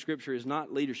command in Scripture is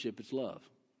not leadership, it's love.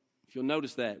 If you'll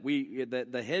notice that,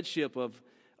 the headship of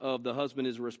the husband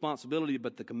is a responsibility,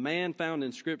 but the command found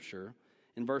in Scripture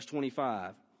in verse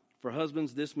 25, for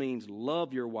husbands, this means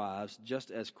love your wives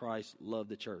just as Christ loved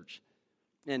the church.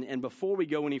 And before we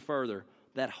go any further,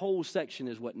 that whole section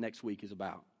is what next week is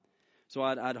about. So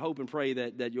I'd hope and pray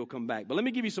that you'll come back. But let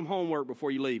me give you some homework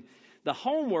before you leave. The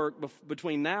homework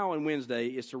between now and Wednesday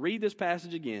is to read this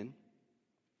passage again,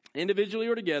 individually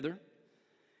or together,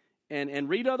 and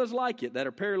read others like it that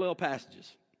are parallel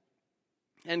passages.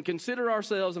 And consider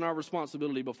ourselves and our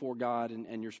responsibility before God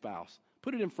and your spouse.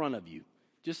 Put it in front of you.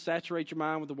 Just saturate your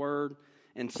mind with the Word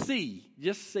and see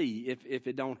if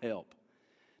it don't help.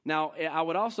 Now, I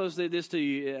would also say this to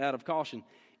you out of caution.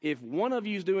 If one of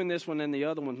you is doing this one and the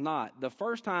other one's not, the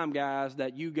first time, guys,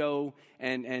 that you go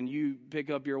and you pick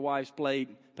up your wife's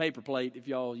paper plate, if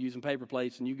y'all using paper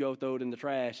plates, and you go throw it in the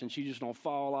trash and she just don't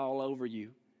fall all over you,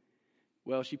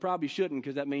 well, she probably shouldn't,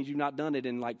 because that means you've not done it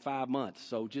in like 5 months.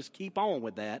 So just keep on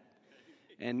with that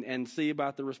and see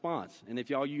about the response. And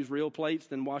if y'all use real plates,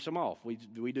 then wash them off.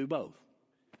 We do both.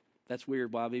 That's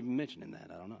weird why I'm even mentioning that.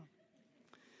 I don't know.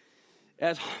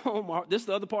 As homework, this is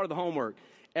the other part of the homework.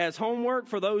 As homework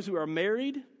for those who are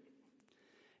married,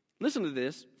 listen to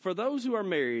this. For those who are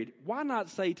married, why not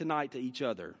say tonight to each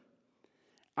other,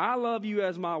 I love you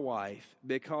as my wife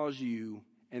because you,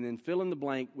 and then fill in the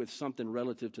blank with something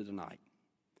relative to tonight.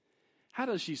 How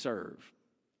does she serve?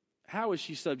 How is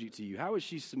she subject to you? How is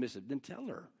she submissive? Then tell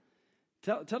her.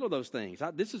 Tell her those things.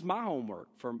 This is my homework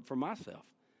for myself,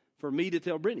 for me to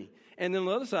tell Brittany. And then on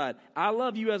the other side, I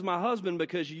love you as my husband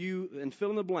because you, and fill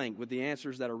in the blank with the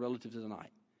answers that are relative to tonight.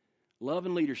 Love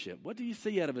and leadership. What do you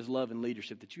see out of his love and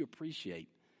leadership that you appreciate?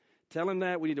 Tell him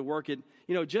that. We need to work it.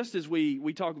 You know, just as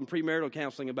we talk in premarital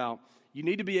counseling about you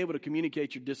need to be able to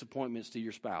communicate your disappointments to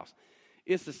your spouse.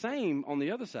 It's the same on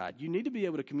the other side. You need to be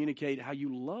able to communicate how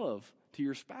you love to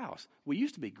your spouse. We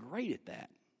used to be great at that,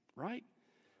 right?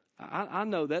 I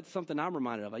know that's something I'm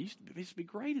reminded of. I used to be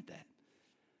great at that.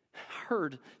 I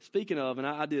heard, speaking of, and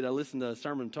I listened to a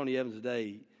sermon from Tony Evans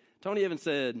today. Tony Evans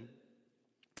said,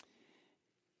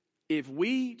 if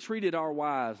we treated our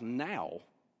wives now,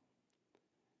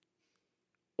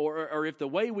 or if the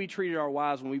way we treated our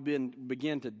wives when we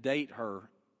began to date her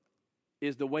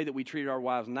is the way that we treated our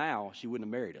wives now, she wouldn't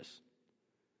have married us.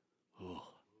 Ugh.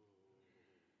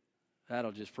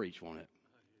 That'll just preach, won't it?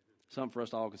 Something for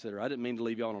us to all consider. I didn't mean to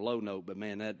leave you on a low note, but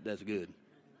man, that's good.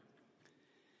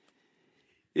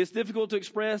 It's difficult to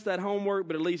express that homework,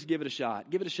 but at least give it a shot.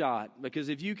 Give it a shot, because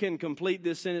if you can complete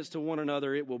this sentence to one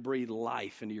another, it will breathe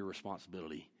life into your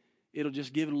responsibility. It'll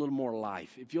just give it a little more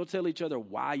life. If you'll tell each other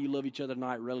why you love each other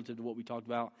tonight relative to what we talked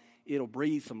about, it'll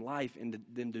breathe some life into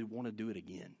them to want to do it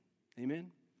again.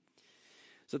 Amen?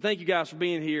 So thank you guys for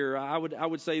being here. I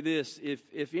would say this,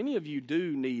 if any of you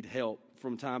do need help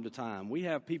from time to time, we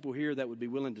have people here that would be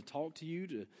willing to talk to you,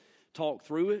 to talk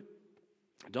through it.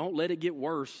 Don't let it get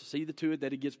worse. See to it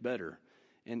that it gets better,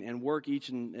 and work each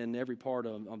and every part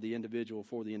of the individual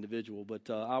for the individual. But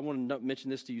I want to mention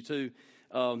this to you too.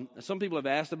 Some people have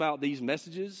asked about these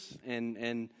messages,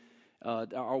 and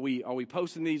are we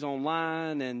posting these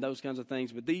online and those kinds of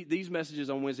things. But these messages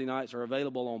on Wednesday nights are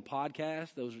available on podcast.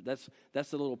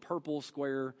 That's the little purple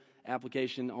square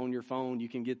application on your phone. You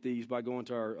can get these by going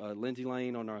to our Lindsay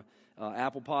Lane on our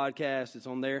Apple Podcast. It's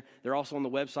on there. They're also on the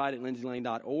website at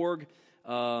lindsaylane.org.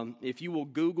 If you will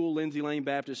Google Lindsay Lane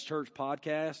Baptist Church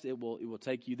Podcast, it will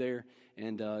take you there,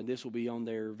 and this will be on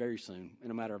there very soon,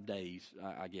 in a matter of days,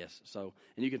 I guess. So,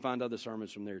 and you can find other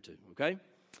sermons from there too. Okay.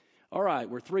 All right,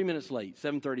 we're 3 minutes late,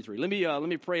 7:33. Let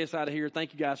me pray us out of here.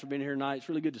 Thank you guys for being here tonight. It's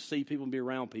really good to see people and be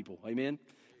around people. Amen.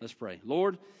 Let's pray.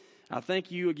 Lord, I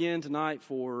thank you again tonight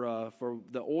for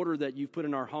the order that you've put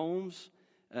in our homes,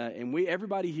 and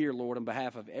everybody here, Lord, on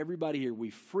behalf of everybody here,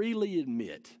 we freely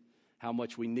admit how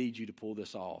much we need you to pull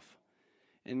this off.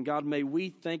 And God, may we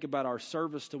think about our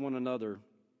service to one another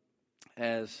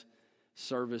as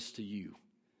service to you.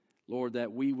 Lord,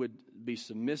 that we would be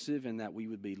submissive and that we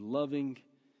would be loving.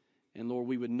 And Lord,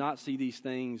 we would not see these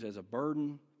things as a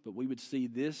burden, but we would see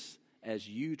this as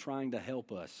you trying to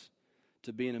help us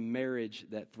to be in a marriage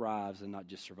that thrives and not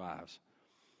just survives.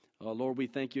 Lord, we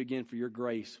thank you again for your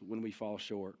grace when we fall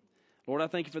short. Lord, I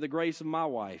thank you for the grace of my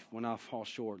wife when I fall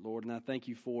short, Lord, and I thank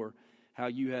you for how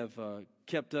you have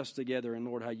kept us together, and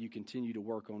Lord, how you continue to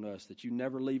work on us, that you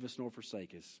never leave us nor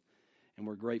forsake us, and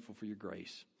we're grateful for your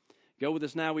grace. Go with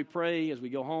us now, we pray. As we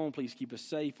go home, please keep us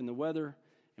safe in the weather,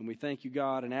 and we thank you,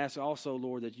 God, and ask also,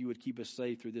 Lord, that you would keep us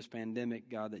safe through this pandemic,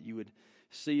 God, that you would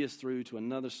see us through to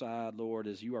another side, Lord,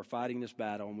 as you are fighting this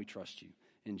battle, and we trust you.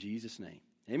 In Jesus' name,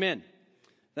 amen.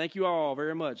 Thank you all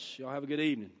very much. Y'all have a good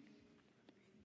evening.